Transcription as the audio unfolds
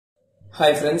Hi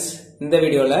friends, இந்த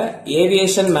வீடியோல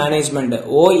Aviation Management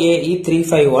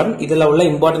OAE351 இதுல உள்ள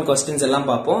important questions எல்லாம்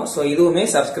பார்ப்போம். So இதுவுமே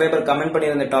subscriber comment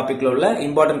பண்ணியிருந்த டாபிக்ல உள்ள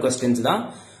important questions தான்.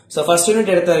 So first unit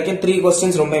எடுத்த வரைக்கும் 3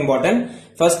 questions ரொம்ப important.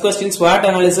 First question, SWOT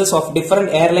analysis of different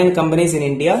airline companies in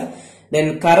India. Then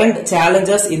current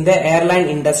challenges in the airline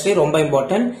industry ரொம்ப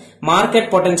important. Market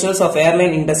potentials of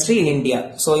airline industry in India.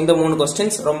 So இந்த மூணு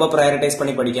questions ரொம்ப prioritize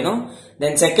பண்ணி படிக்கணும்.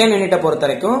 Then second unit பொறுத்த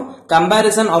வரைக்கும்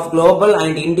comparison of global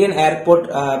and Indian airport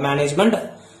management.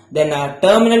 Then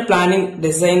terminal planning,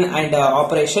 design and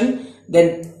operation. Then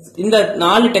இந்த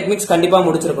நாலு டெக்னிக்ஸ் கண்டிப்பா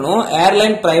முடிச்சிருக்கணும்.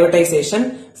 Airline privatisation,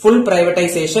 full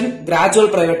privatisation,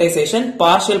 gradual privatisation,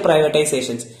 partial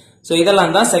பிரைவேடைசேஷன்ஸ். So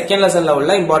இதெல்லாம் தான் செகண்ட் லெசன்ல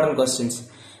உள்ள important questions.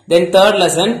 Then third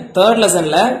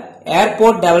lessonல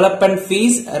airport development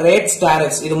fees, rates,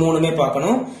 tariffs இது மூணுமே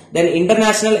பார்க்கணும். Then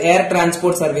international air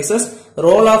transport services,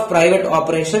 role of private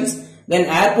operations, then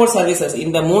airport services.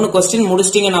 இந்த மூணு क्वेश्चन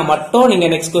முடிச்சிட்டீங்கன்னா மட்டும் நீங்க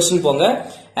நெக்ஸ்ட் क्वेश्चन போங்க.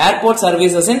 airport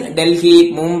services in Delhi,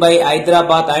 Mumbai,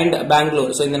 Hyderabad and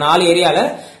Bangalore. So இந்த நாலு ஏரியால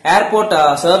airport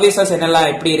services என்னெல்லாம்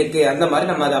எப்படி இருக்கு அந்த மாதிரி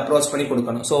நம்ம அதை அப்ரோச் பண்ணி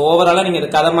கொடுக்கணும். So ஓவராலா நீங்க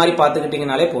இது கதை மாதிரி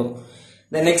பாத்துக்கிட்டீங்கனாலே போதும்.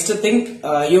 The next thing,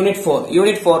 unit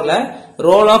 4ல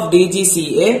role of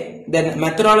DGCA, then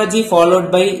methodology followed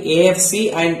by AFC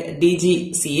and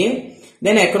DGCA,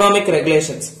 then economic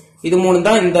regulations. இது மூணு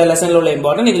தான் இந்த லெசன்ல உள்ள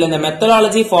இம்பார்ட்டன்ட். இதுல இந்த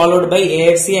methodology followed by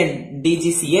AFC and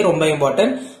DGCA ரொம்ப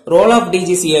இம்பார்ட்டன்ட். role of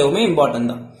DGCA உமே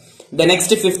இம்பார்ட்டன்ட் தான். The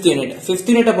next fifth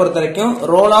unit பொறுத்த வரைக்கும்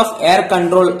role of air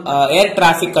control, air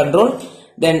traffic control,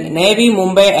 then Navy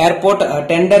Mumbai airport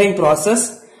tendering process,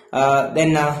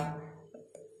 then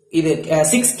இது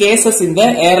 6 cases in the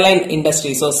airline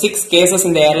industry. So 6 cases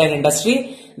in the airline industry,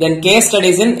 then case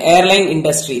studies in airline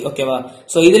industry. ஓகேவா?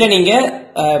 So இதுல நீங்க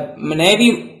Navy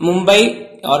Mumbai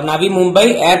or Navi Mumbai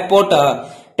airport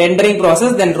tendering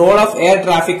process, then role of air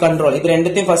traffic control. இது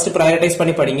ரெண்டுத்தையும் first prioritize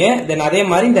பண்ணி படிங்க. Then அதே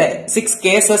மாதிரி இந்த 6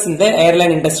 cases in the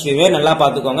airline industry வே நல்லா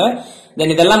பாத்துக்கோங்க.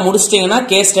 Then இதெல்லாம் முடிச்சிட்டீங்கன்னா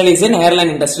case studies in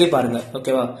airline industry பாருங்க.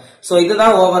 ஓகேவா? So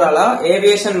இதுதான் ஓவராலா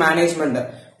aviation management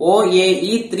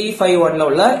OAE351ல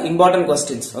உள்ள இம்பார்ட்டன்ட்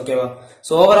क्वेश्चंस. ஓகேவா?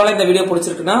 சோ ஓவராலா இந்த வீடியோ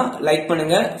பிடிச்சிருக்குன்னா லைக்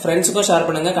பண்ணுங்க, ஃப்ரெண்ட்ஸ்க்கும் ஷேர்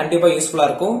பண்ணுங்க, கண்டிப்பா யூஸ்ஃபுல்லா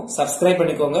இருக்கும். சப்ஸ்கிரைப்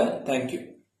பண்ணிக்கோங்க. Thank you.